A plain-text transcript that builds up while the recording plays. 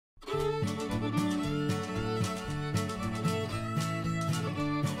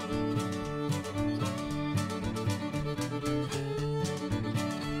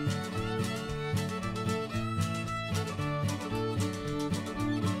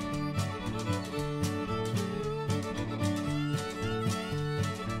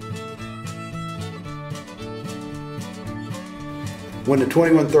When the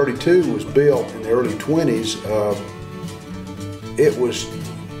 2132 was built in the early 20s,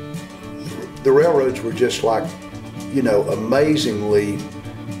 the railroads were just like, you know, amazingly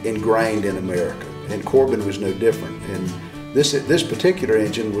ingrained in America, and Corbin was no different. And this particular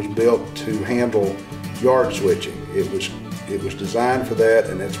engine was built to handle yard switching. It was designed for that,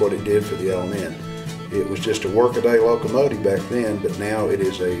 and that's what it did for the L&N. It was just a workaday locomotive back then, but now it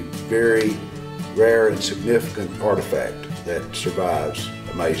is a very rare and significant artifact that survives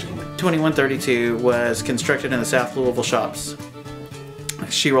amazingly. 2132 was constructed in the South Louisville shops.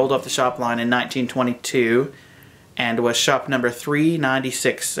 She rolled off the shop line in 1922 and was shop number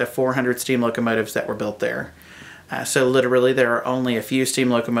 396 of 400 steam locomotives that were built there. So literally there are only a few steam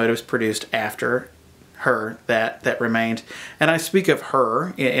locomotives produced after her that remained. And I speak of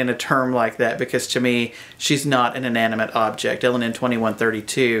her in a term like that because to me she's not an inanimate object. L&N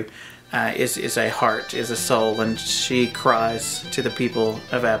 2132 is a heart, is a soul, and she cries to the people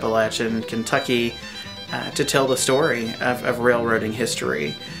of Appalachian Kentucky to tell the story of railroading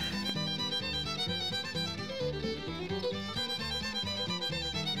history.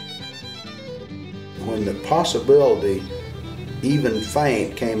 When the possibility, even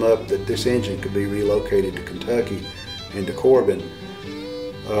faint, came up that this engine could be relocated to Kentucky and to Corbin,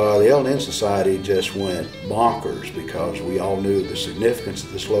 the L&N Society just went bonkers because we all knew the significance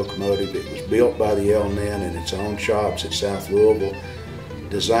of this locomotive. It was built by the L&N in its own shops at South Louisville,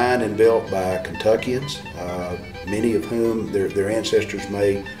 designed and built by Kentuckians, many of whom their ancestors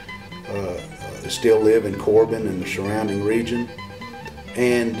may still live in Corbin and the surrounding region.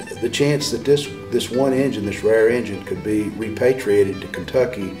 And the chance that this one engine, this rare engine, could be repatriated to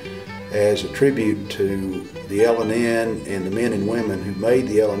Kentucky as a tribute to the L&N and the men and women who made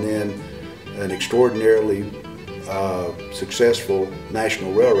the L&N an extraordinarily successful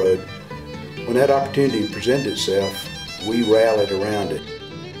national railroad. When that opportunity presented itself, we rallied around it.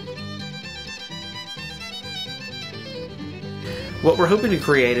 What we're hoping to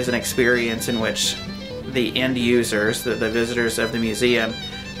create is an experience in which the end users, the visitors of the museum,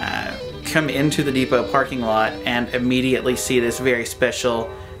 come into the depot parking lot and immediately see this very special,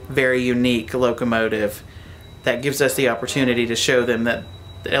 very unique locomotive that gives us the opportunity to show them that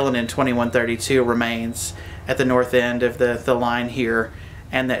the L&N 2132 remains at the north end of the line here,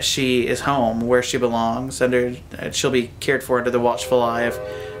 and that she is home where she belongs. She'll be cared for under the watchful eye of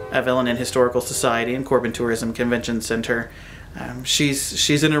L&N Historical Society and Corbin Tourism Convention Center.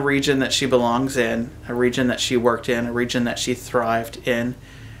 She's in a region that she belongs in, a region that she worked in, a region that she thrived in.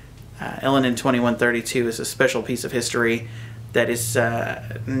 L&N 2132 is a special piece of history that is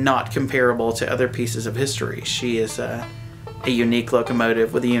not comparable to other pieces of history. She is a unique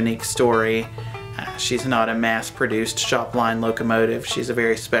locomotive with a unique story. She's not a mass-produced shop line locomotive. She's a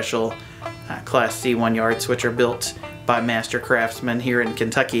very special Class C one-yard switcher built by master craftsmen here in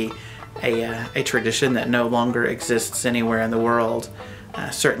Kentucky, a tradition that no longer exists anywhere in the world.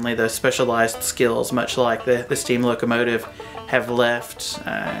 Certainly those specialized skills, much like the steam locomotive, have left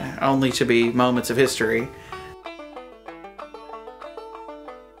only to be moments of history.